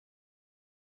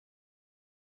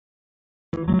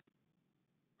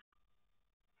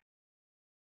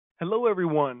Hello,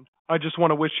 everyone. I just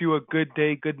want to wish you a good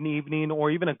day, good evening,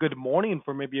 or even a good morning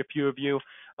for maybe a few of you,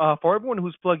 for everyone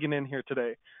who's plugging in here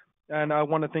today. And I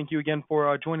want to thank you again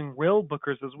for joining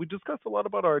Railbookers as we discuss a lot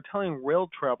about our Italian rail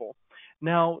travel.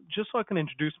 Now, just so I can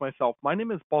introduce myself, my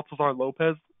name is Baltazar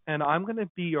Lopez, and I'm going to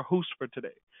be your host for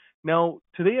today. Now,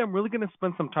 today I'm really going to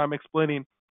spend some time explaining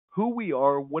who we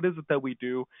are, what is it that we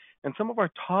do, and some of our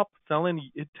top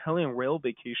selling Italian rail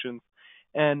vacations.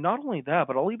 And not only that,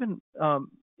 but I'll even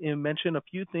mention a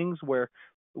few things where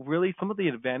really some of the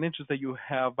advantages that you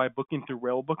have by booking through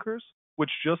Railbookers, which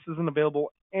just isn't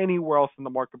available anywhere else in the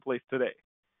marketplace today.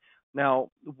 Now,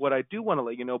 what I do want to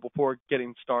let you know before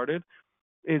getting started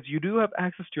is you do have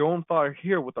access to your own file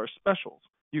here with our specials.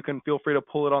 You can feel free to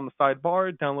pull it on the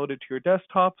sidebar, download it to your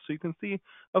desktop so you can see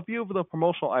a few of the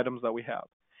promotional items that we have.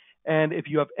 And if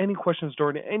you have any questions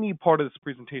during any part of this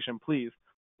presentation, please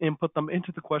input them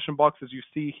into the question box as you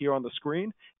see here on the screen,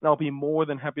 and I'll be more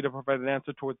than happy to provide an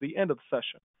answer towards the end of the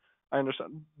session. I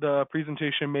understand the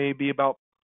presentation may be about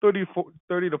 30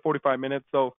 to 45 minutes,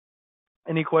 so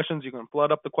any questions, you can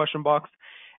flood up the question box.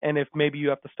 And if maybe you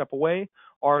have to step away,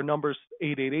 our number's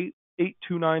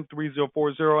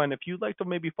 888-829-3040. And if you'd like to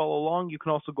maybe follow along, you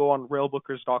can also go on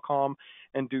railbookers.com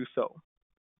and do so.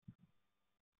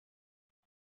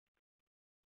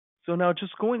 So now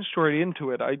just going straight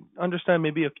into it, I understand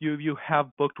maybe a few of you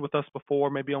have booked with us before,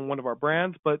 maybe on one of our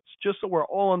brands, but just so we're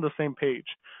all on the same page,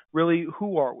 really,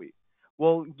 who are we?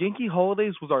 Well, Yankee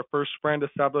Holidays was our first brand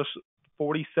established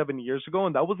 47 years ago,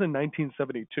 and that was in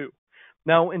 1972.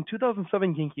 Now, in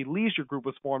 2007, Yankee Leisure Group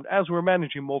was formed as we were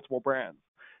managing multiple brands.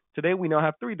 Today, we now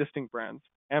have three distinct brands: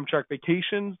 Amtrak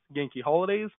Vacations, Yankee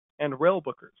Holidays, and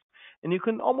Railbookers. And you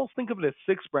can almost think of it as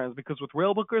six brands because with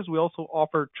Railbookers, we also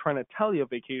offer Trenitalia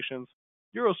Vacations,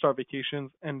 Eurostar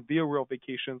Vacations, and Via Rail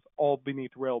Vacations, all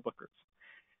beneath Railbookers.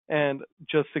 And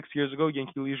just 6 years ago,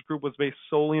 Yankee Leisure Group was based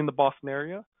solely in the Boston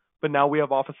area, but now we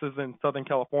have offices in Southern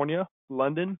California,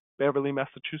 London, Beverly,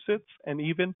 Massachusetts, and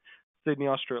even Sydney,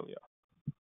 Australia.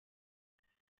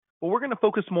 But we're going to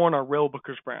focus more on our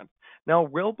Railbookers brand. Now,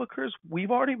 Railbookers, we've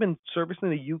already been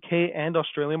servicing the UK and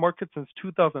Australian market since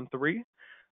 2003,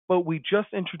 but we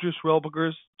just introduced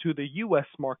Railbookers to the US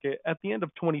market at the end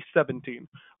of 2017,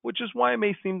 which is why it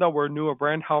may seem that we're a newer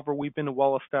brand. However, we've been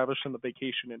well established in the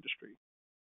vacation industry.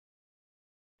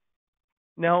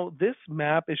 Now, this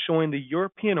map is showing the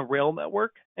European rail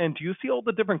network, and do you see all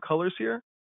the different colors here?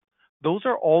 Those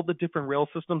are all the different rail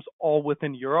systems all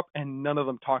within Europe, and none of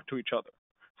them talk to each other.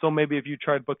 So maybe if you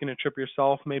tried booking a trip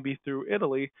yourself, maybe through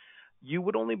Italy, you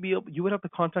would have to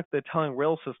contact the Italian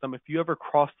rail system. If you ever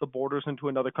cross the borders into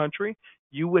another country,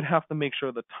 you would have to make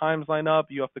sure the times line up.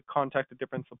 You have to contact a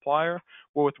different supplier.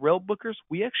 Where with rail bookers,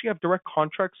 we actually have direct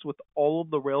contracts with all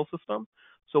of the rail system,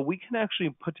 so we can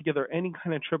actually put together any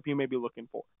kind of trip you may be looking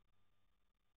for.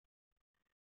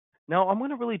 Now, I'm going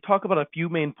to really talk about a few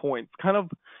main points, kind of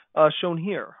shown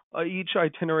here. Each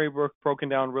itinerary broken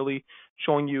down, really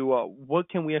showing you what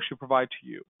can we actually provide to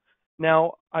you.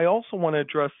 Now, I also want to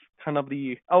address kind of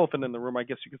the elephant in the room, I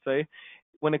guess you could say,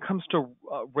 when it comes to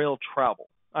rail travel.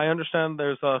 I understand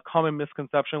there's a common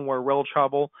misconception where rail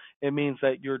travel, it means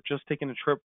that you're just taking a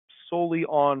trip solely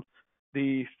on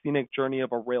the scenic journey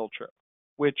of a rail trip,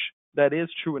 which that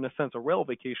is true in a sense, a rail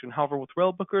vacation. However, with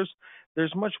rail bookers,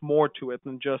 there's much more to it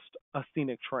than just a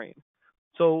scenic train.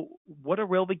 So, what a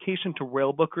rail vacation to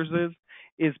rail bookers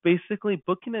is basically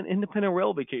booking an independent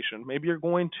rail vacation. Maybe you're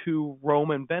going to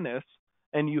Rome and Venice,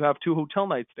 and you have two hotel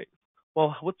night stays.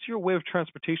 Well, what's your way of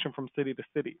transportation from city to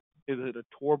city? Is it a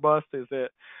tour bus? Is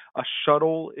it a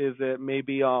shuttle? Is it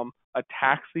maybe a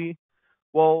taxi?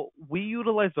 Well, we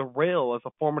utilize the rail as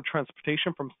a form of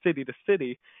transportation from city to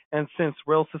city, and since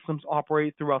rail systems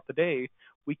operate throughout the day,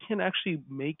 we can actually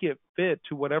make it fit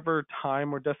to whatever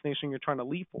time or destination you're trying to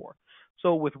leave for.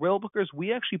 So with rail bookers,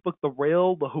 we actually book the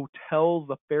rail, the hotels,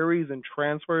 the ferries and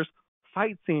transfers,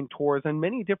 sightseeing tours, and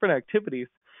many different activities.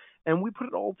 And we put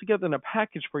it all together in a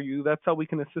package for you. That's how we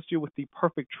can assist you with the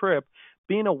perfect trip,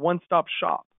 being a one-stop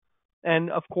shop. And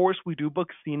of course, we do book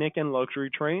scenic and luxury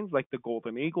trains like the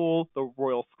Golden Eagle, the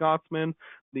Royal Scotsman,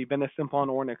 the Venice Simplon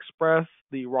Orient Express,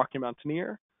 the Rocky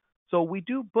Mountaineer. So we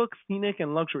do book scenic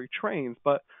and luxury trains,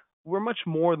 but we're much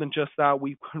more than just that.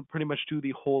 We pretty much do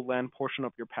the whole land portion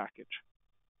of your package.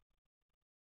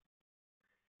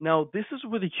 Now, this is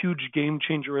where the huge game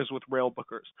changer is with rail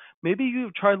bookers. Maybe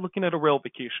you've tried looking at a rail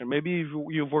vacation. Maybe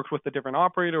you've worked with a different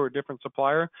operator or a different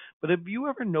supplier. But have you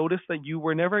ever noticed that you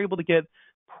were never able to get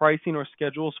pricing or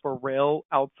schedules for rail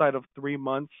outside of 3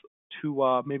 months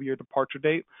to maybe your departure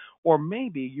date? Or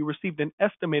maybe you received an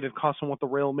estimated cost on what the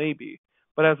rail may be.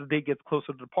 But as the date gets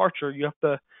closer to departure, you have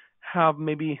to have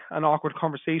maybe an awkward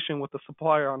conversation with the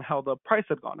supplier on how the price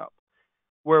had gone up.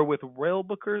 Where with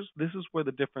Railbookers, this is where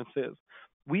the difference is.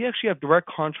 We actually have direct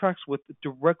contracts with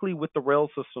directly with the rail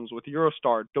systems, with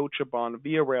Eurostar, Deutsche Bahn,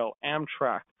 Via Rail,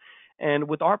 Amtrak. And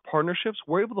with our partnerships,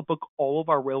 we're able to book all of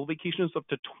our rail vacations up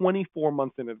to 24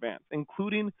 months in advance,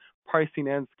 including pricing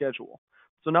and schedule.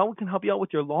 So now we can help you out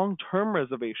with your long-term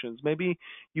reservations. Maybe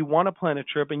you want to plan a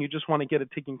trip and you just want to get it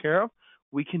taken care of.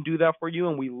 We can do that for you,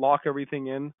 and we lock everything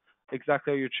in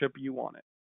exactly how your trip you want it.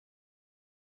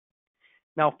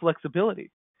 Now, flexibility.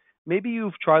 Maybe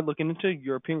you've tried looking into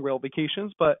European rail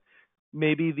vacations, but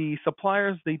maybe the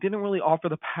suppliers they didn't really offer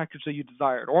the package that you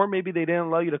desired, or maybe they didn't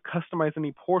allow you to customize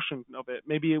any portion of it,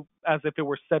 maybe as if it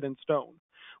were set in stone.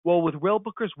 Well, with rail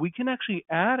bookers, we can actually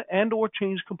add and or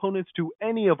change components to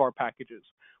any of our packages.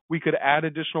 We could add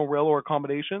additional rail or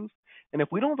accommodations, and if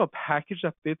we don't have a package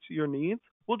that fits your needs,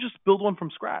 we'll just build one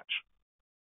from scratch.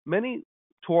 Many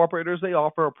tour operators they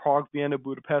offer a Prague, Vienna,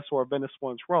 Budapest, or a Venice,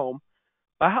 Florence, Rome,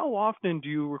 but how often do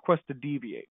you request to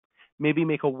deviate? Maybe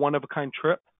make a one of a kind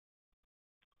trip?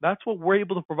 That's what we're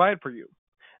able to provide for you.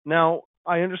 Now,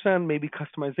 I understand maybe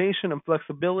customization and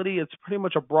flexibility. It's pretty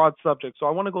much a broad subject, so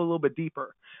I want to go a little bit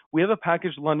deeper. We have a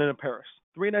package London and Paris.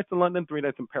 3 nights in London, 3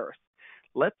 nights in Paris.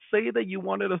 Let's say that you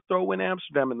wanted to throw in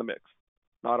Amsterdam in the mix.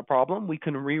 Not a problem. We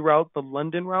can reroute the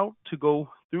London route to go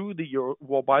through the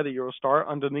well, by the Eurostar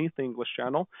underneath the English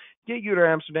Channel, get you to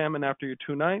Amsterdam, and after your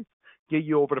 2 nights, get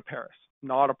you over to Paris.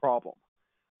 Not a problem.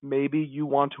 Maybe you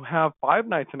want to have 5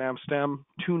 nights in Amsterdam,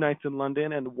 2 nights in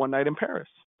London, and 1 night in Paris.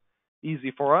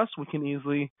 Easy for us. We can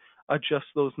easily adjust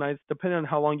those nights depending on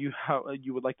how long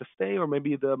you would like to stay, or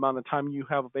maybe the amount of time you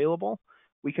have available.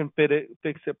 We can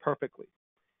fix it perfectly.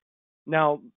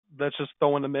 Now, let's just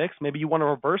throw in the mix. Maybe you want to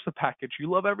reverse the package. You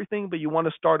love everything, but you want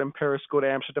to start in Paris, go to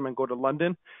Amsterdam, and go to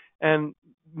London. And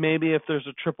maybe if there's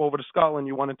a trip over to Scotland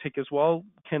you want to take as well,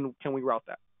 can we route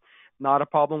that? Not a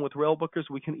problem with rail bookers.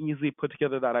 We can easily put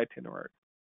together that itinerary.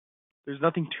 There's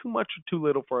nothing too much or too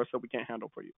little for us that we can't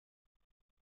handle for you.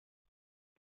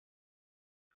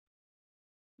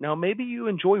 Now, maybe you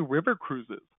enjoy river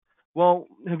cruises. Well,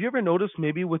 have you ever noticed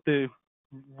maybe with the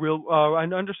I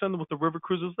understand that with the river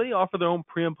cruises, they offer their own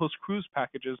pre and post cruise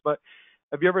packages, but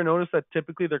have you ever noticed that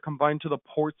typically they're combined to the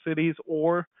port cities,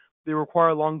 or they require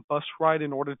a long bus ride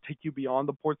in order to take you beyond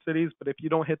the port cities? But if you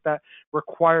don't hit that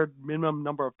required minimum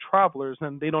number of travelers,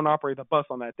 then they don't operate the bus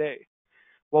on that day.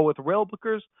 Well, with rail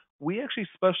bookers, we actually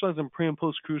specialize in pre and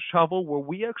post cruise travel where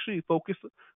we actually focus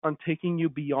on taking you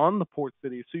beyond the port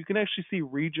cities so you can actually see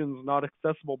regions not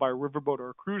accessible by a riverboat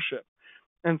or a cruise ship.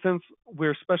 And since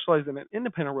we're specializing in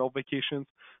independent rail vacations,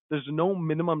 there's no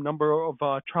minimum number of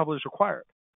travelers required.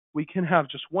 We can have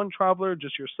just one traveler,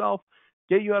 just yourself,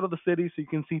 get you out of the city so you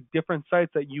can see different sites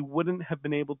that you wouldn't have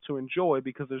been able to enjoy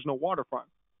because there's no waterfront.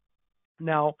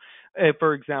 Now,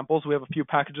 for examples, we have a few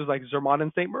packages like Zermatt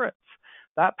and St. Moritz.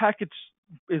 That package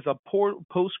is a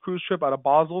post cruise trip out of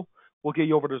Basel. We'll get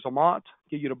you over to Zermatt,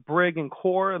 get you to Brig and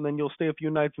Core, and then you'll stay a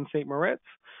few nights in St. Moritz.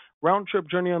 Round trip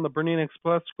journey on the Bernina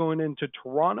Express going into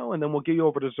Toronto, and then we'll get you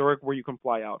over to Zurich where you can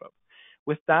fly out of.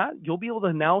 With that, you'll be able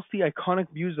to now see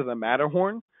iconic views of the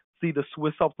Matterhorn, see the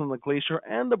Swiss Alps on the glacier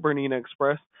and the Bernina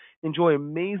Express, enjoy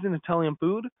amazing Italian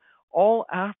food, all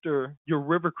after your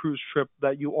river cruise trip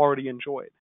that you already enjoyed.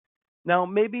 Now,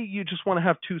 maybe you just want to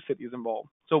have two cities involved.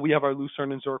 So we have our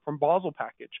Lucerne and Zurich from Basel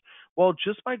package. Well,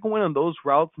 just by going on those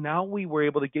routes, now we were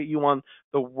able to get you on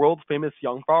the world famous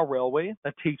Jungfrau Railway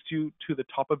that takes you to the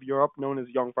top of Europe, known as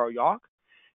Jungfrau Joch.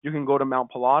 You can go to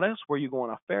Mount Pilatus, where you go on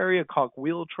a ferry, a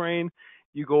cogwheel train.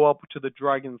 You go up to the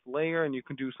Dragon's Lair, and you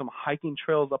can do some hiking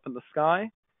trails up in the sky.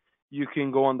 You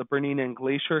can go on the Bernina and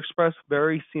Glacier Express,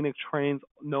 very scenic trains,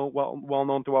 well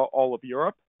known throughout all of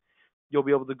Europe. You'll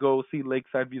be able to go see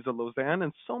lakeside views of Lausanne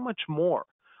and so much more.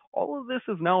 All of this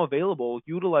is now available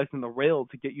utilizing the rail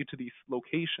to get you to these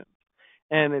locations.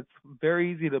 And it's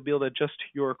very easy to be able to adjust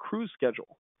your cruise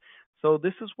schedule. So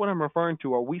this is what I'm referring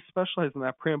to. Are we specialize in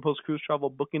that pre and post cruise travel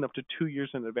booking up to 2 years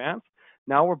in advance?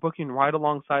 Now we're booking right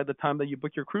alongside the time that you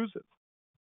book your cruises.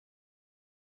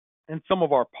 And some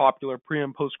of our popular pre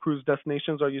and post cruise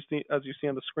destinations are as you see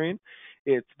on the screen.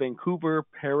 It's Vancouver,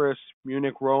 Paris,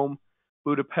 Munich, Rome,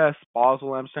 Budapest,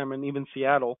 Basel, Amsterdam, and even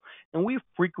Seattle. And we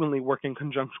frequently work in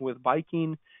conjunction with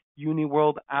Viking,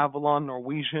 Uniworld, Avalon,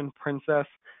 Norwegian, Princess.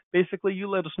 Basically, you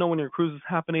let us know when your cruise is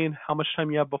happening, how much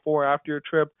time you have before or after your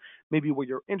trip, maybe what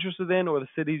you're interested in, or the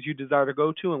cities you desire to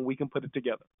go to, and we can put it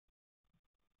together.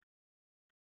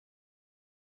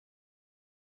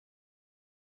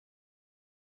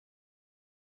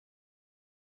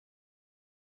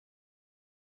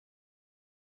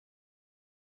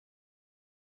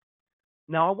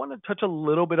 Now, I want to touch a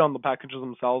little bit on the packages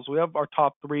themselves. We have our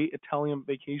top three Italian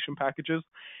vacation packages,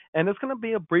 and it's going to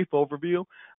be a brief overview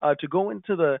to go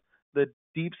into the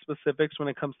deep specifics when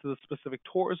it comes to the specific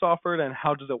tours offered and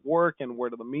how does it work and where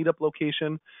to the meetup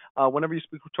location. Whenever you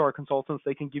speak to our consultants,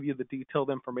 they can give you the detailed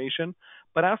information.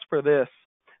 But as for this,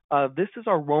 this is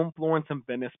our Rome, Florence, and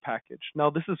Venice package. Now,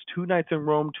 this is 2 nights in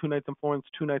Rome, 2 nights in Florence,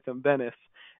 2 nights in Venice,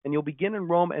 and you'll begin in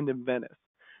Rome and in Venice.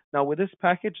 Now, with this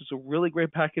package, it's a really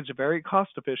great package, very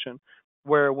cost efficient,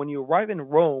 where when you arrive in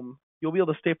Rome, you'll be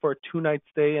able to stay for a 2 night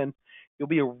stay and you'll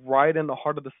be right in the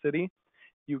heart of the city.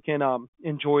 You can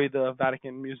enjoy the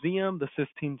Vatican Museum, the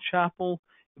Sistine Chapel,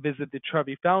 visit the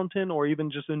Trevi Fountain, or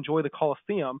even just enjoy the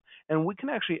Colosseum. And we can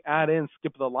actually add in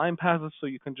skip the line passes so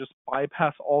you can just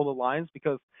bypass all the lines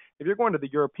because if you're going to the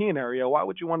European area, why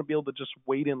would you want to be able to just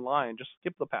wait in line? Just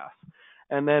skip the pass.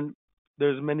 And then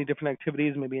there's many different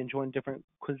activities, maybe enjoying different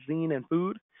cuisine and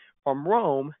food. From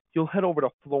Rome, you'll head over to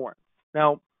Florence.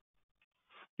 Now,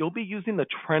 you'll be using the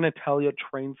Trenitalia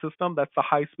train system. That's the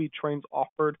high speed trains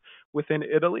offered within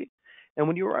Italy. And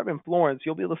when you arrive in Florence,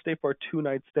 you'll be able to stay for a 2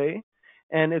 night stay.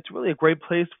 And it's really a great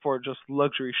place for just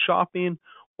luxury shopping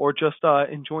or just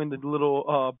enjoying the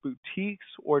little boutiques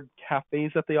or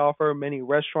cafes that they offer, many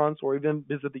restaurants, or even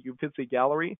visit the Uffizi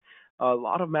Gallery. A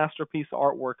lot of masterpiece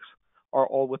artworks are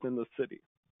all within the city.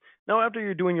 Now, after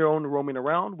you're doing your own roaming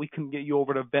around, we can get you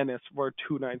over to Venice for a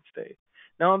 2 night stay.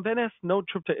 Now, in Venice, no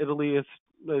trip to Italy is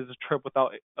a trip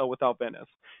without Venice.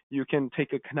 You can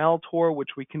take a canal tour,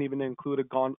 which we can even include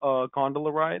a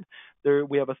gondola ride. There,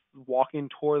 we have a walking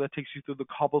tour that takes you through the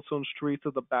cobblestone streets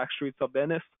of the back streets of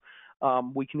Venice.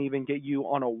 We can even get you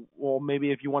on a, well,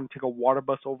 maybe if you want to take a water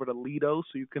bus over to Lido,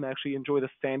 so you can actually enjoy the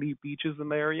sandy beaches in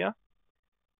the area.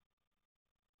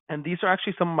 And these are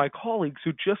actually some of my colleagues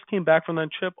who just came back from that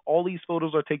trip. All these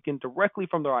photos are taken directly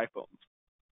from their iPhones.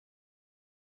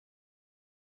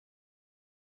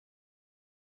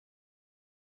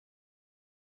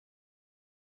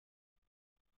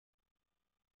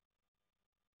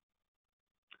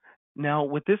 Now,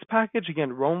 with this package,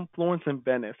 again, Rome, Florence, and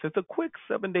Venice, it's a quick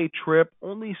 7 day trip,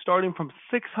 only starting from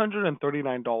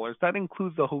 $639. That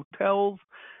includes the hotels,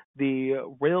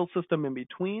 the rail system in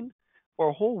between, for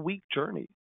a whole week journey.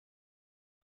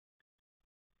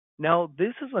 Now,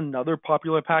 this is another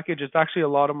popular package. It's actually a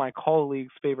lot of my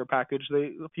colleagues' favorite package.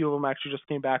 A few of them actually just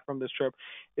came back from this trip.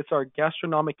 It's our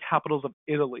gastronomic capitals of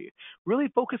Italy. Really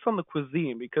focus on the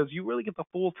cuisine because you really get the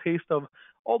full taste of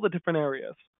all the different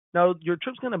areas. Now, your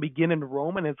trip's going to begin in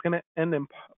Rome and it's going to end in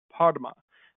Parma.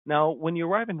 Now, when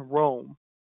you arrive in Rome,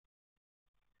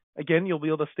 again, you'll be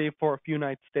able to stay for a few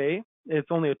nights stay. It's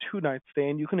only a 2 night stay,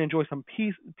 and you can enjoy some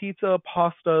pizza,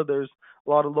 pasta. There's a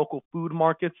lot of local food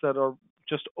markets that are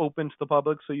just open to the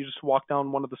public. So you just walk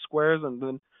down one of the squares, and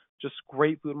then just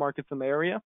great food markets in the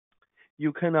area.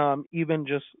 You can even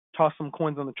just toss some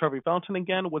coins on the Trevi Fountain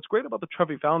again. What's great about the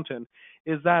Trevi Fountain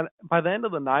is that by the end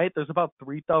of the night, there's about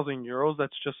 3,000 euros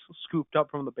that's just scooped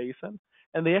up from the basin,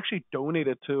 and they actually donate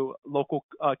it to local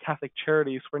Catholic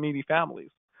charities for needy families.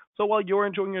 So while you're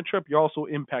enjoying your trip, you're also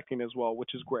impacting as well,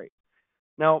 which is great.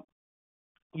 Now,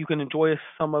 you can enjoy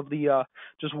some of the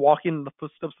just walking in the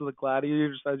footsteps of the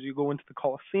gladiators as you go into the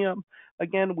Colosseum.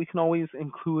 Again, we can always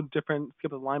include different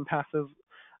skip the line passes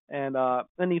and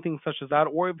anything such as that.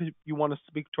 Or if you want to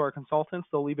speak to our consultants,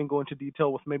 they'll even go into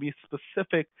detail with maybe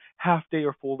specific half day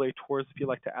or full day tours if you'd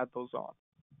like to add those on.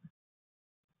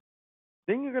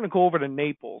 Then you're going to go over to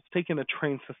Naples, taking a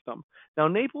train system. Now,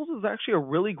 Naples is actually a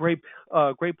really great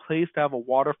place to have a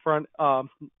waterfront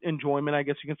enjoyment, I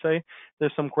guess you can say.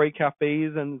 There's some great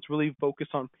cafes, and it's really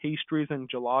focused on pastries and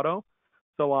gelato.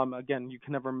 So, again, you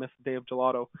can never miss a day of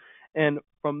gelato. And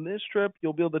from this trip,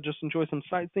 you'll be able to just enjoy some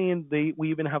sightseeing.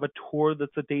 We even have a tour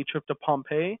that's a day trip to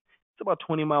Pompeii. It's about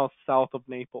 20 miles south of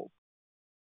Naples.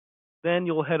 Then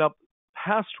you'll head up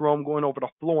past Rome, going over to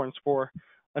Florence for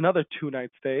another 2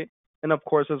 night stay. And of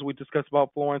course, as we discussed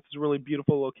about Florence, it's a really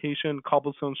beautiful location,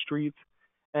 cobblestone streets.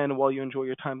 And while you enjoy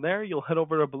your time there, you'll head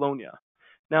over to Bologna.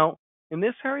 Now, in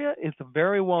this area, it's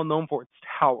very well known for its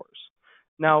towers.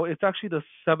 Now, it's actually the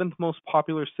seventh most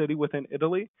popular city within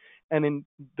Italy. And in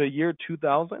the year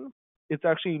 2000, it's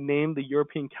actually named the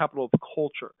European capital of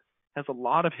culture. It has a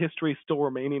lot of history still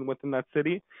remaining within that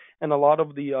city, and a lot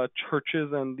of the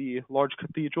churches and the large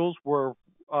cathedrals were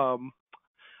um,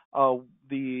 uh,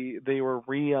 they were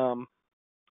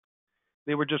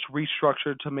they were just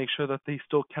restructured to make sure that they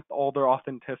still kept all their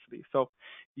authenticity. So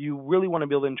you really want to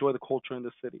be able to enjoy the culture in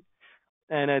the city.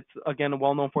 And it's again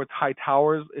well known for its high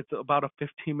towers. It's about a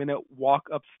 15-minute walk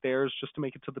upstairs just to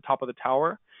make it to the top of the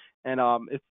tower, and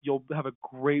it's you'll have a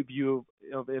great view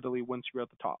of Italy once you're at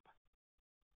the top.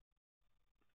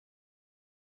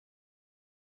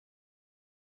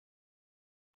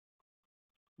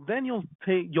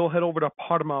 You'll head over to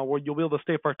Parma where you'll be able to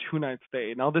stay for a 2 night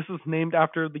stay. Now this is named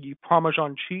after the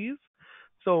Parmesan cheese.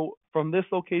 So from this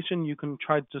location you can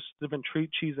try just different treat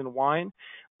cheese and wine,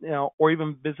 or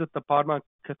even visit the Parma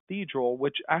Cathedral,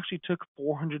 which actually took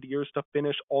 400 years to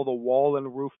finish all the wall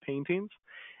and roof paintings,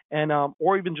 and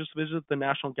or even just visit the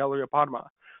National Gallery of Parma.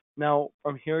 Now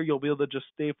from here you'll be able to just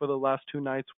stay for the last 2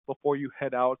 nights before you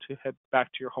head out to head back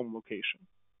to your home location.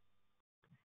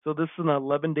 So this is an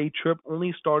 11-day trip,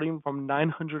 only starting from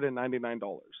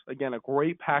 $999. Again, a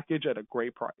great package at a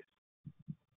great price.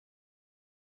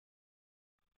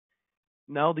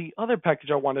 Now, the other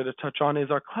package I wanted to touch on is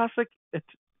our classic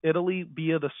Italy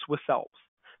via the Swiss Alps.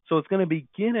 So it's going to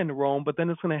begin in Rome, but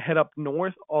then it's going to head up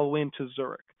north all the way into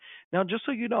Zurich. Now, just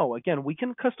so you know, again, we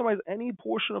can customize any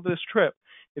portion of this trip.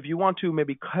 If you want to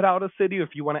maybe cut out a city, or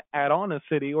if you want to add on a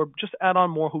city, or just add on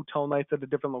more hotel nights at a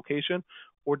different location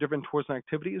or different tours and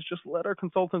activities, just let our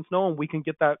consultants know and we can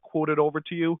get that quoted over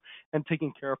to you and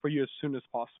taken care of for you as soon as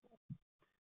possible.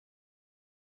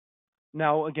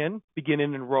 Now, again,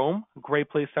 beginning in Rome, a great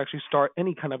place to actually start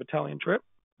any kind of Italian trip.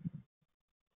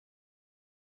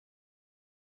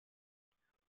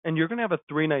 And you're going to have a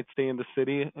 3 night stay in the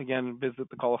city. Again, visit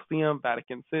the Colosseum,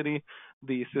 Vatican City,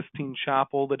 the Sistine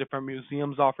Chapel, the different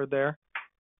museums offered there.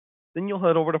 Then you'll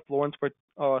head over to Florence for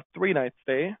a 3 night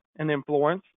stay. And in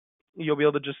Florence, you'll be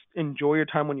able to just enjoy your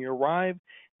time when you arrive.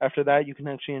 After that, you can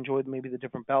actually enjoy maybe the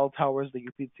different bell towers, the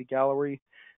Uffizi Gallery.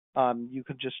 You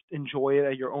could just enjoy it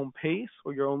at your own pace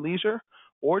or your own leisure,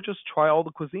 or just try all the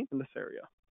cuisine in this area.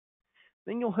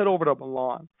 Then you'll head over to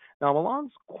Milan. Now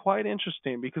Milan's quite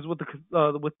interesting because with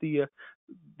the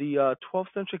 12th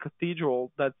century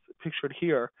cathedral that's pictured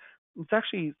here,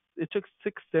 it took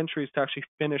 6 centuries to actually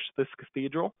finish this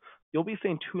cathedral. You'll be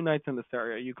staying 2 nights in this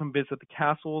area. You can visit the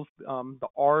castles, the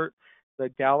art, the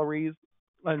galleries,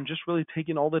 and just really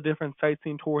taking all the different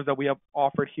sightseeing tours that we have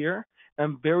offered here,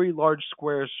 and very large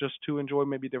squares just to enjoy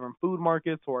maybe different food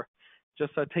markets or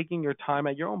just taking your time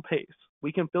at your own pace.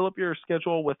 We can fill up your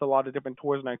schedule with a lot of different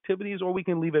tours and activities, or we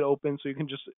can leave it open so you can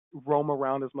just roam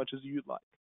around as much as you'd like.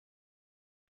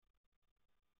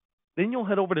 Then you'll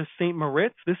head over to St.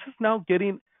 Moritz. This is now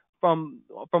getting from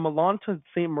Milan to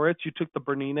St. Moritz. You took the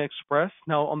Bernina Express.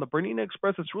 Now on the Bernina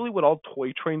Express, it's really what all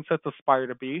toy train sets aspire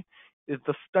to be. It's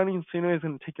the stunning scenery is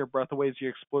going to take your breath away as you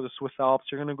explore the Swiss Alps.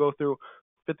 You're going to go through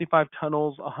 55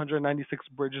 tunnels, 196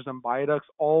 bridges and viaducts,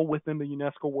 all within the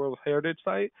UNESCO World Heritage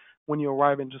Site when you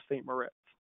arrive into St. Moritz.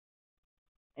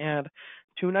 And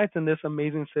 2 nights in this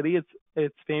amazing city.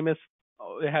 It's famous.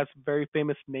 It has very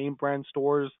famous name brand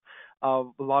stores, a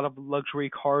lot of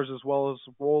luxury cars as well as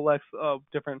Rolex,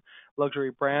 different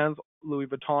luxury brands. Louis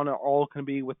Vuitton are all going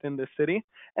to be within this city,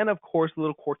 and of course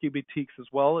little quirky boutiques as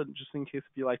well. And just in case if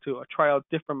you like to try out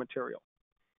different material.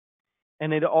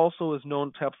 And it also is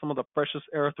known to have some of the freshest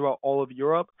air throughout all of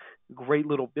Europe. Great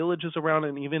little villages around,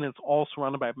 and even it's all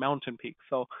surrounded by mountain peaks.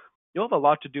 So you'll have a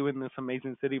lot to do in this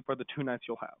amazing city for the 2 nights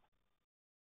you'll have.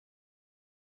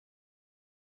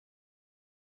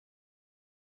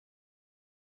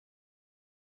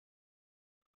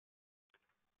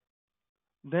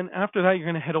 Then after that, you're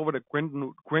going to head over to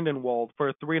Grindelwald for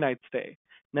a 3 night stay.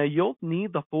 Now you'll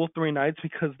need the full 3 nights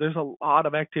because there's a lot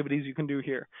of activities you can do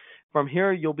here. From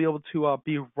here, you'll be able to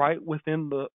be right within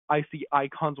the icy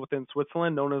icons within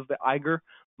Switzerland, known as the Eiger,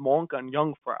 Monk, and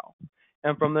Jungfrau.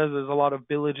 And from there's a lot of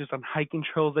villages and hiking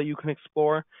trails that you can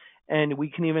explore. And we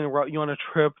can even route you on a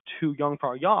trip to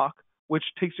Jungfrau Joch, which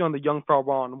takes you on the Jungfrau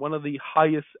Bahn, one of the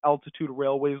highest altitude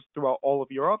railways throughout all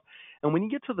of Europe. And when you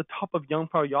get to the top of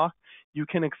Jungfrau Joch, you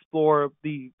can explore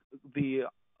the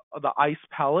the ice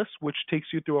palace, which takes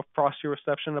you through a frosty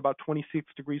reception at about 26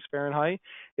 degrees Fahrenheit.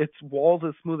 Its walls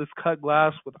as smooth as cut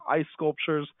glass with ice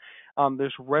sculptures.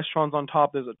 There's restaurants on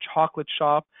top. There's a chocolate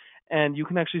shop, and you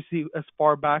can actually see as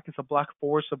far back as the Black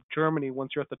Forest of Germany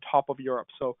once you're at the top of Europe.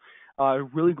 So, a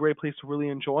really great place to really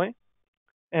enjoy.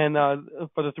 And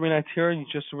for the 3 nights here, you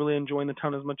just really enjoying the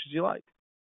town as much as you like.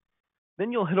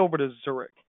 Then you'll head over to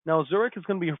Zurich. Now, Zurich is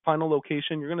going to be your final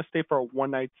location. You're going to stay for a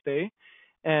 1 night stay,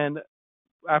 and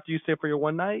after you stay for your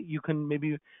 1 night, you can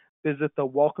maybe visit the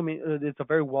welcoming. It's a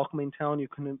very welcoming town. You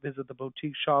can visit the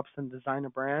boutique shops and designer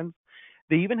brands.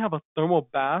 They even have a thermal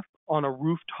bath on a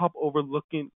rooftop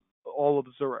overlooking all of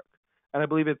Zurich, and I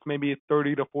believe it's maybe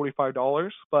 $30 to $45.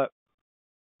 But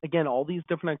again, all these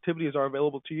different activities are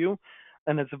available to you,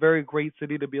 and it's a very great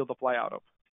city to be able to fly out of.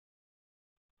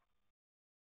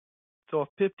 So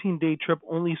a 15-day trip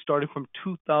only starting from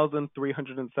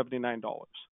 $2,379.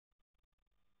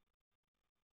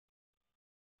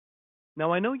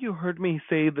 Now, I know you heard me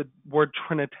say the word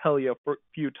Trenitalia for a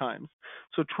few times.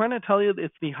 So Trenitalia,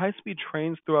 it's the high-speed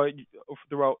trains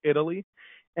throughout Italy,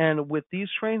 and with these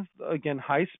trains, again,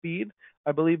 high speed,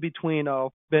 I believe between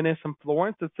Venice and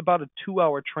Florence, it's about a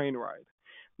 2-hour train ride.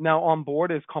 Now, on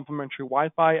board is complimentary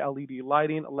Wi-Fi, LED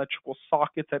lighting, electrical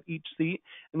sockets at each seat,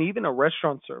 and even a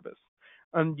restaurant service.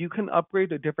 You can upgrade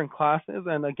to different classes,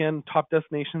 and again, top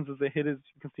destinations is a hit as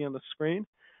you can see on the screen.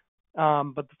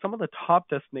 But some of the top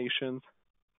destinations,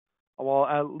 well,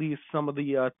 at least some of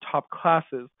the top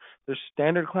classes. There's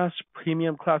standard class,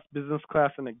 premium class, business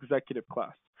class, and executive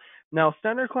class. Now,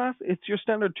 standard class, it's your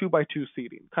standard 2x2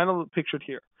 seating, kind of pictured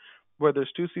here, where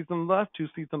there's 2 seats on the left, 2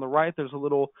 seats on the right. There's a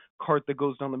little cart that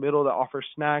goes down the middle that offers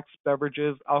snacks,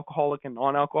 beverages, alcoholic and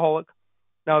non-alcoholic.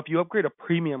 Now, if you upgrade a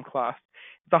premium class,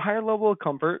 it's a higher level of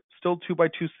comfort, still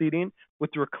 2x2 seating with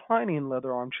reclining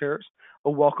leather armchairs, a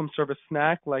welcome service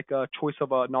snack like a choice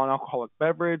of a non-alcoholic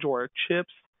beverage or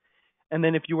chips, and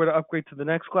then if you were to upgrade to the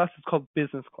next class, it's called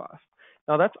business class.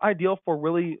 Now that's ideal for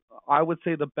really, I would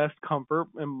say, the best comfort,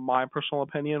 in my personal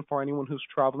opinion, for anyone who's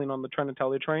traveling on the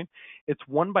Trenitalia train. It's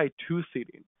 1x2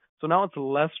 seating. So now it's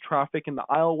less traffic in the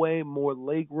aisleway, more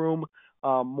leg room,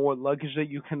 more luggage that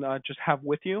you can just have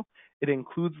with you. It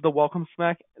includes the welcome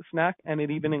snack, and it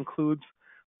even includes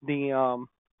the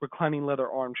reclining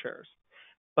leather armchairs.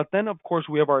 But then, of course,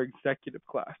 we have our executive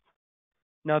class.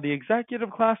 Now, the executive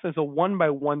class is a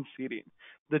 1x1 seating.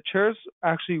 The chairs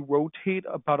actually rotate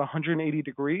about 180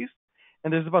 degrees,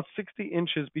 and there's about 60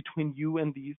 inches between you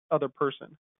and the other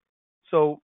person.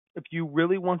 So, if you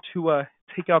really want to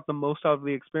take out the most out of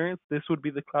the experience, this would be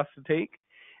the class to take.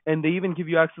 And they even give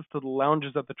you access to the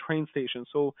lounges at the train station.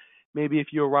 So, maybe if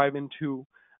you arrive into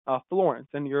Florence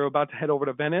and you're about to head over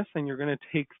to Venice and you're going to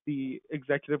take the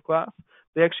executive class,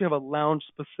 they actually have a lounge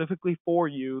specifically for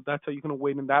you. That's how you can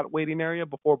wait in that waiting area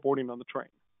before boarding on the train.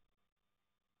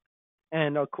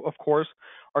 And of course,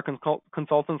 our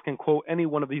consultants can quote any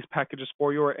one of these packages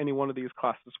for you or any one of these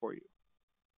classes for you.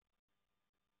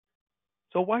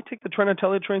 So why take the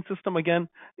Trenitalia train system again?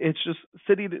 It's just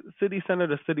city center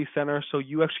to city center, so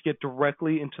you actually get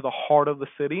directly into the heart of the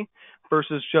city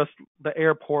versus just the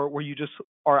airport where you just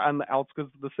are on the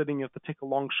outskirts of the city and you have to take a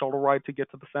long shuttle ride to get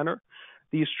to the center.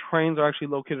 These trains are actually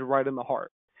located right in the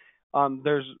heart.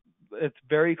 There's it's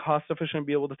very cost efficient to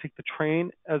be able to take the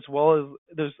train as well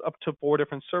as there's up to 4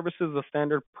 different services: the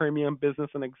standard, premium, business,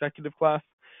 and executive class.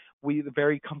 We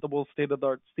very comfortable state of the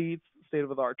art seats, state of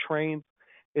the art trains.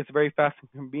 It's very fast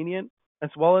and convenient, as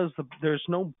well as there's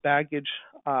no baggage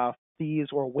fees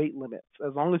or weight limits.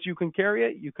 As long as you can carry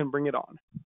it, you can bring it on.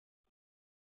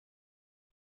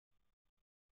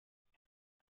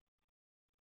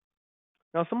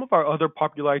 Now, some of our other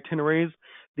popular itineraries: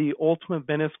 the Ultimate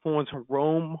Venice, Florence, and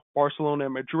Rome, Barcelona,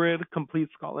 and Madrid, Complete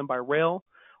Scotland by Rail,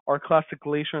 our Classic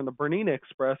Glacier and the Bernina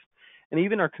Express, and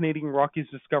even our Canadian Rockies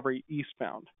Discovery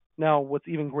Eastbound. Now, what's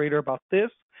even greater about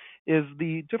this is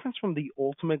the difference from the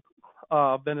Ultimate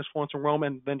Venice, Florence, and Rome,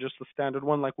 and then just the standard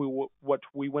one, like what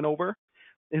we went over,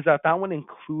 is that that one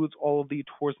includes all of the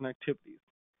tours and activities.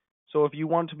 So if you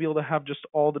want to be able to have just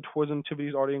all the tours and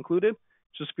activities already included,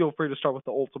 just feel free to start with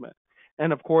the Ultimate.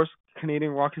 And of course,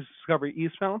 Canadian Rockies Discovery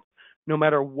Eastbound, no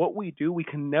matter what we do, we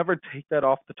can never take that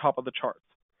off the top of the charts.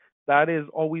 That is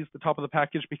always the top of the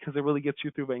package because it really gets you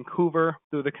through Vancouver,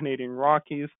 through the Canadian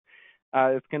Rockies.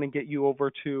 It's going to get you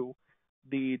over to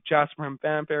the Jasper and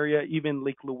Banff area, even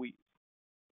Lake Louise.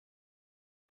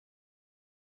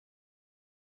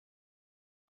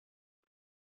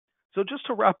 So just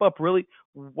to wrap up, really,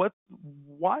 what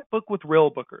why book with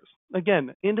Railbookers?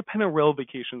 Again, independent rail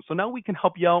vacations. So now we can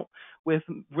help you out with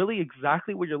really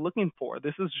exactly what you're looking for.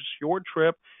 This is just your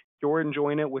trip. You're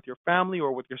enjoying it with your family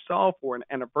or with yourself or an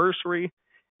anniversary.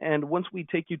 And once we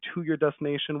take you to your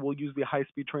destination, we'll use the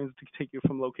high-speed trains to take you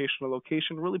from location to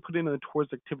location, really put in the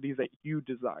tourist activities that you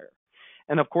desire.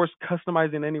 And of course,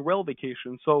 customizing any rail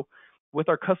vacation. So with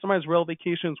our customized rail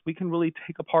vacations, we can really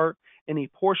take apart any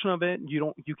portion of it.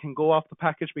 You can go off the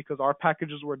package because our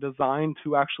packages were designed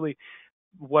to actually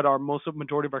what our most of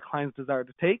majority of our clients desire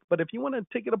to take. But if you want to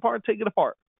take it apart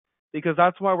because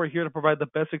that's why we're here to provide the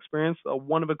best experience, a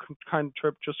one of a kind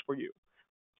trip just for you.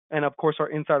 And of course, our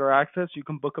insider access, you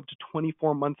can book up to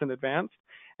 24 months in advance,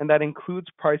 and that includes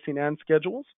pricing and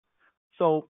schedules.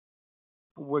 So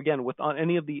again, with on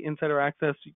any of the insider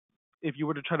access, if you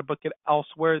were to try to book it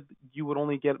elsewhere, you would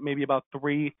only get maybe about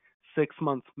 3 6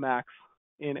 months max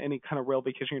in any kind of rail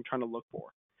vacation you're trying to look for.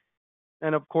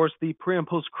 And of course, the pre and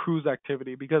post cruise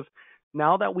activity, because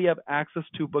now that we have access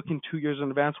to booking 2 years in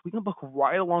advance, we can book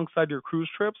right alongside your cruise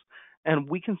trips, and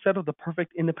we can set up the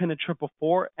perfect independent trip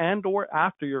before and or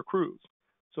after your cruise.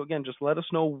 So again, just let us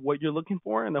know what you're looking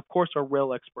for, and of course, our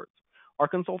rail experts. Our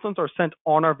consultants are sent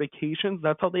on our vacations.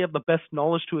 That's how they have the best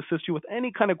knowledge to assist you with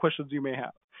any kind of questions you may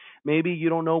have. Maybe you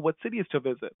don't know what cities to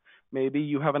visit. Maybe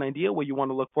you have an idea what you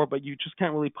want to look for, but you just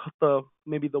can't really put the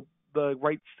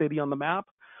right city on the map.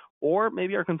 Or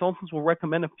maybe our consultants will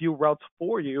recommend a few routes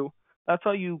for you. That's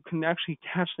how you can actually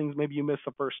catch things maybe you missed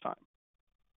the first time.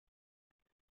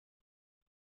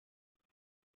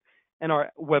 And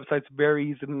our website's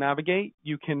very easy to navigate.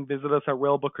 You can visit us at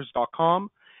railbookers.com.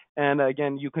 And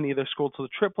again, you can either scroll to the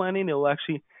trip planning. It'll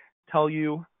actually tell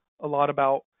you a lot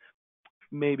about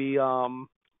maybe go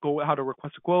how to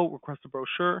request a quote, request a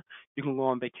brochure. You can go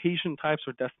on vacation types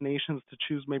or destinations to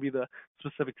choose maybe the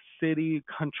specific city,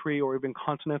 country, or even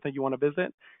continent that you want to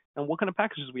visit, and what kind of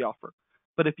packages we offer.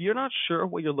 But if you're not sure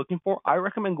what you're looking for, I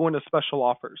recommend going to special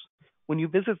offers. When you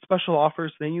visit special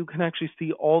offers, then you can actually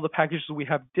see all the packages we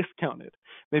have discounted,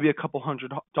 maybe a couple $100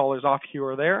 off here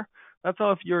or there. That's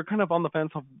how if you're kind of on the fence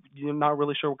of you're not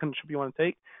really sure what kind of trip you want to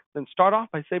take, then start off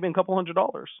by saving a couple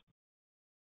 $100.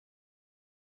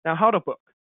 Now, how to book?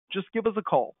 Just give us a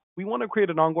call. We want to create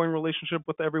an ongoing relationship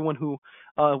with everyone who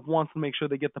wants to make sure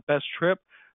they get the best trip.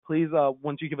 Please,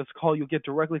 once you give us a call, you'll get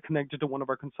directly connected to one of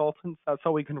our consultants. That's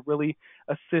how we can really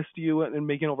assist you in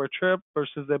making over a trip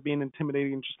versus it being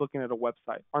intimidating and just looking at a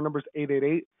website. Our number is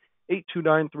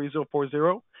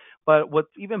 888-829-3040. But what's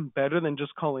even better than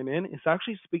just calling in is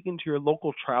actually speaking to your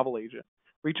local travel agent.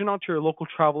 Reaching out to your local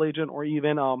travel agent, or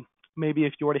even maybe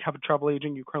if you already have a travel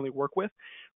agent you currently work with,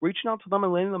 reaching out to them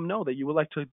and letting them know that you would like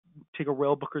to take a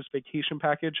Railbookers vacation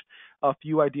package, a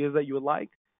few ideas that you would like,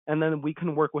 and then we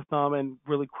can work with them and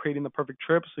really creating the perfect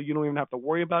trip so you don't even have to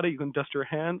worry about it. You can dust your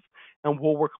hands and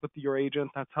we'll work with your agent.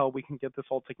 That's how we can get this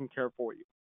all taken care of for you.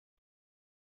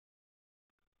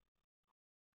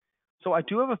 So I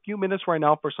do have a few minutes right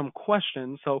now for some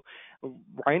questions. So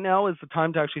right now is the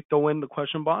time to actually throw in the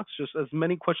question box, just as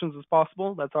many questions as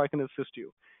possible. That's how I can assist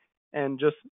you. And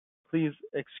just please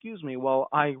excuse me while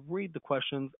I read the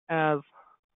questions, as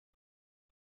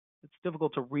it's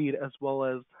difficult to read as well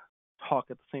as talk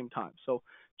at the same time. So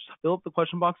just fill up the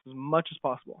question box as much as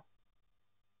possible.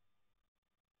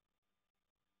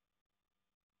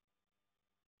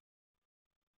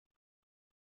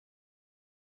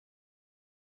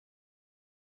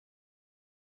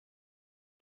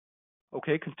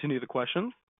 Okay, continue the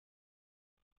questions.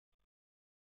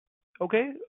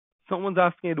 Okay, someone's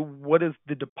asking what is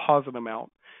the deposit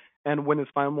amount and when is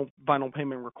final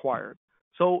payment required.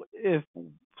 So if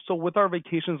so with our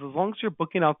vacations, as long as you're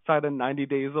booking outside of 90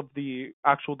 days of the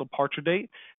actual departure date,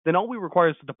 then all we require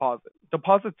is a deposit.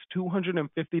 Deposit's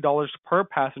 $250 per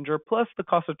passenger plus the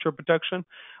cost of trip protection,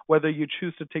 whether you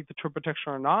choose to take the trip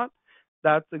protection or not.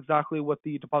 That's exactly what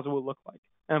the deposit will look like.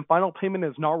 And final payment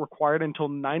is not required until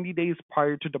 90 days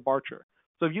prior to departure.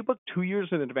 So if you book 2 years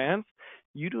in advance,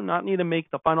 you do not need to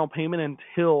make the final payment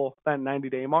until that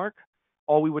 90-day mark.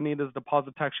 All we would need is a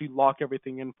deposit to actually lock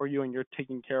everything in for you and you're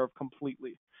taken care of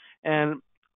completely. And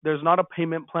there's not a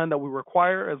payment plan that we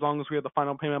require as long as we have the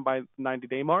final payment by the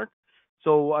 90-day mark.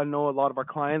 So I know a lot of our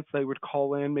clients, they would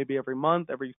call in maybe every month,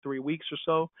 every 3 weeks or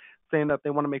so, saying that they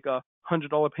want to make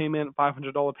 $100 payment,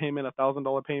 $500 payment,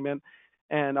 $1,000 payment.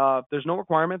 And there's no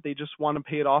requirement. They just want to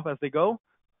pay it off as they go.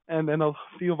 And then a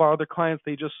few of our other clients,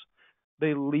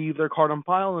 they leave their card on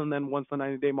file, and then once the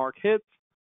 90-day mark hits,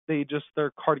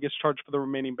 their card gets charged for the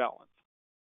remaining balance.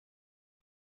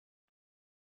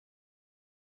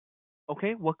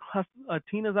 Okay, what class?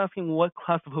 Tina's asking what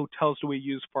class of hotels do we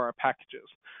use for our packages?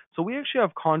 So we actually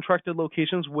have contracted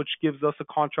locations, which gives us a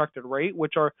contracted rate,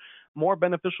 which are more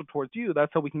beneficial towards you.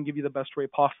 That's how we can give you the best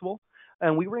rate possible.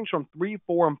 And we range from 3,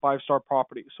 4, and 5 star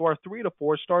properties. So our 3 to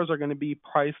 4 stars are going to be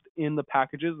priced in the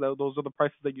packages. Those are the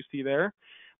prices that you see there.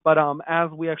 But as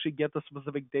we actually get the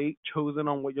specific date chosen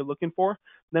on what you're looking for,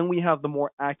 then we have the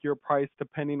more accurate price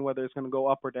depending whether it's going to go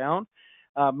up or down.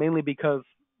 Mainly because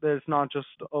there's not just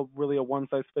really a one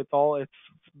size fits all. It's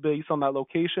based on that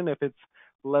location. If it's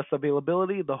less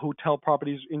availability, the hotel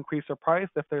properties increase their price.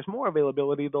 If there's more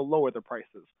availability, they'll lower their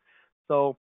prices.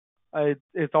 So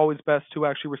it's always best to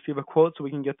actually receive a quote so we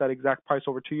can get that exact price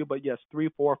over to you. But yes, 3,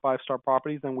 4, 5 star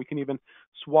properties, and we can even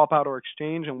swap out or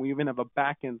exchange. And we even have a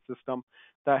back end system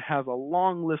that has a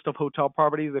long list of hotel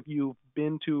properties. If you've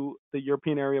been to the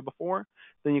European area before,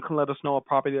 then you can let us know a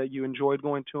property that you enjoyed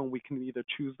going to, and we can either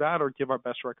choose that or give our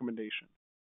best recommendation.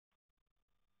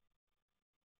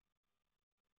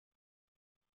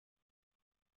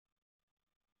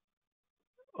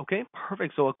 Okay,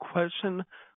 perfect. So a question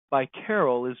by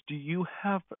Carol is, do you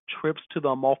have trips to the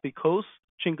Amalfi Coast,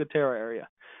 Cinque Terre area?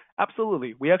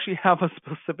 Absolutely. We actually have a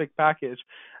specific package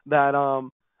that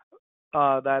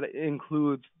that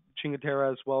includes Cinque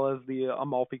Terre as well as the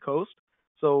Amalfi Coast.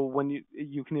 So when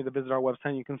you can either visit our website,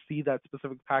 and you can see that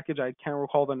specific package. I can't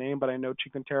recall the name, but I know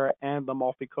Cinque Terre and the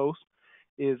Amalfi Coast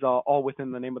is all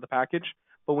within the name of the package.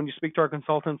 But when you speak to our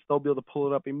consultants, they'll be able to pull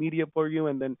it up immediate for you,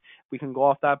 and then we can go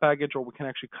off that package, or we can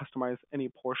actually customize any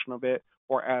portion of it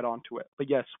or add on to it. But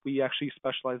yes, we actually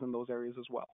specialize in those areas as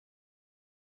well.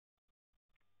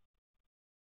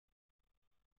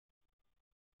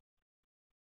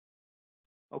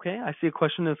 Okay, I see a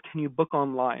question is, can you book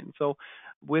online? So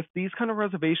with these kind of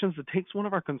reservations, it takes one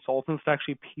of our consultants to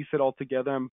actually piece it all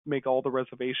together and make all the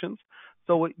reservations.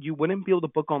 So you wouldn't be able to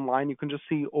book online. You can just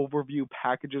see overview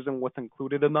packages and what's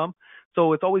included in them.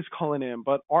 So it's always calling in,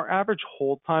 but our average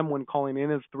hold time when calling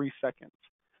in is 3 seconds.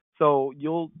 So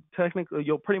you'll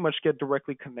pretty much get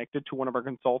directly connected to one of our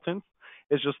consultants.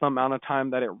 It's just the amount of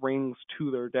time that it rings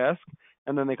to their desk,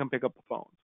 and then they can pick up the phone.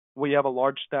 We have a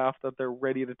large staff that they're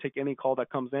ready to take any call that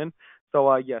comes in.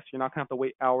 So yes, you're not gonna have to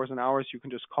wait hours and hours. You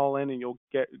can just call in and you'll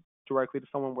get directly to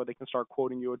someone where they can start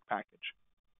quoting you a package.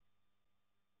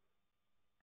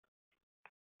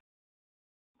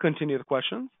 Continue the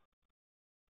questions.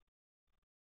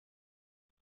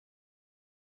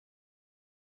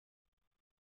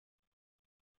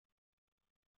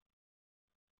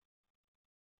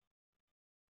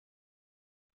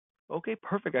 Okay,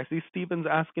 perfect. I see Steven's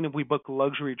asking if we book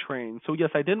luxury trains. So yes,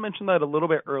 I did mention that a little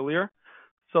bit earlier.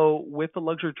 So with the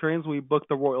luxury trains, we booked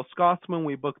the Royal Scotsman,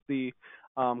 we booked the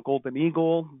Golden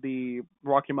Eagle, the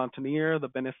Rocky Mountaineer, the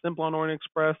Venice Simplon Orient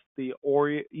Express, the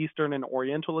Eastern and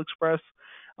Oriental Express,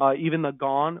 even the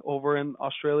Gone over in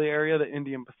Australia area, the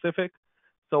Indian Pacific.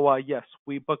 So yes,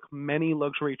 we book many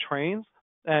luxury trains,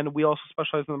 and we also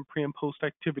specialize in pre and post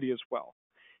activity as well.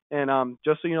 And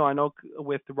just so you know, I know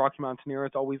with the Rocky Mountaineer,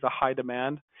 it's always a high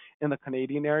demand in the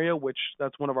Canadian area, which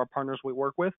that's one of our partners we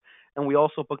work with. And we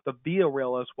also book the Via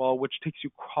Rail as well, which takes you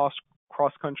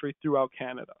cross country throughout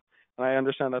Canada. And I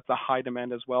understand that's a high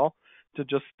demand as well to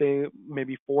just stay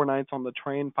maybe 4 nights on the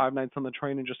train, 5 nights on the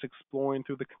train, and just exploring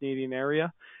through the Canadian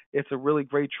area. It's a really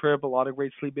great trip, a lot of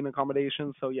great sleeping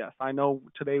accommodations. So yes, I know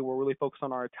today we're really focused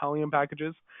on our Italian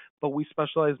packages, but we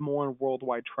specialize more in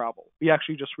worldwide travel. We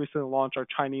actually just recently launched our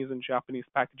Chinese and Japanese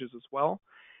packages as well,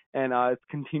 and it's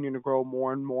continuing to grow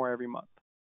more and more every month.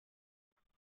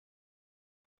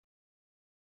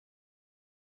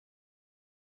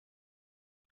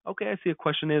 Okay, I see a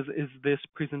question is this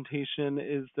presentation,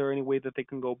 is there any way that they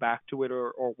can go back to it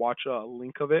or watch a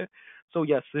link of it? So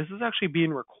yes, this is actually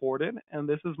being recorded, and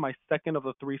this is my second of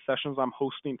the 3 sessions I'm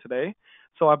hosting today.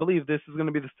 So I believe this is going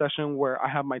to be the session where I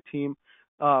have my team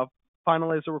uh,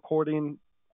 finalize the recording,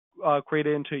 create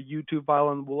it into a YouTube file,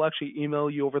 and we'll actually email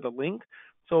you over the link.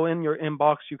 So in your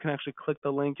inbox, you can actually click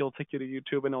the link. It'll take you to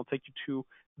YouTube, and it'll take you to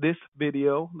this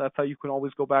video. That's how you can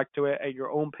always go back to it at your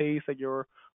own pace, at your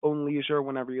own leisure,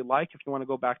 whenever you like. If you want to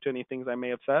go back to any things I may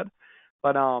have said,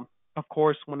 but of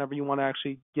course, whenever you want to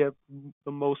actually get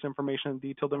the most information,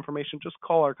 detailed information, just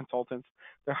call our consultants.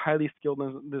 They're highly skilled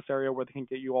in this area where they can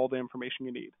get you all the information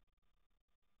you need.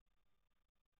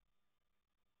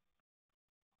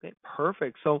 Okay,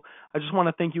 perfect. So I just want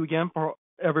to thank you again for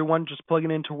everyone just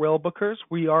plugging into Railbookers.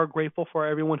 We are grateful for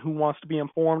everyone who wants to be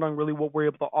informed on really what we're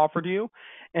able to offer to you.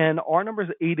 And our number is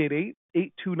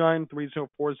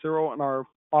 888-829-3040, and our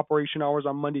operation hours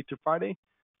are Monday through Friday,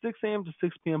 6 a.m. to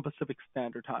 6 p.m. Pacific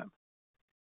Standard Time.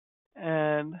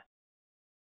 And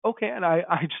okay, and I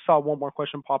just saw one more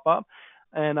question pop up,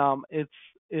 and it's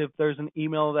if there's an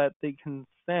email that they can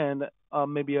send,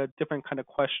 maybe a different kind of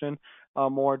question,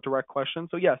 more direct question.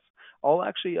 So yes, I'll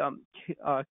actually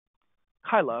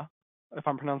Kyla, if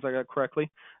I'm pronouncing that correctly,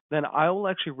 then I will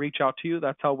actually reach out to you.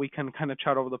 That's how we can kind of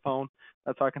chat over the phone.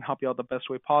 That's how I can help you out the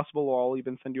best way possible, or I'll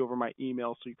even send you over my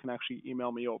email so you can actually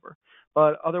email me over.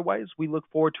 But otherwise, we look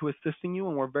forward to assisting you,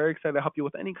 and we're very excited to help you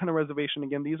with any kind of reservation.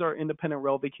 Again, these are independent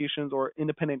rail vacations or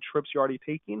independent trips you're already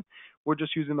taking. We're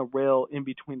just using the rail in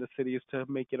between the cities to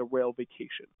make it a rail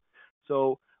vacation.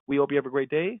 So we hope you have a great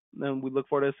day, and we look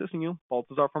forward to assisting you.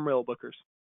 Baltazar from Railbookers.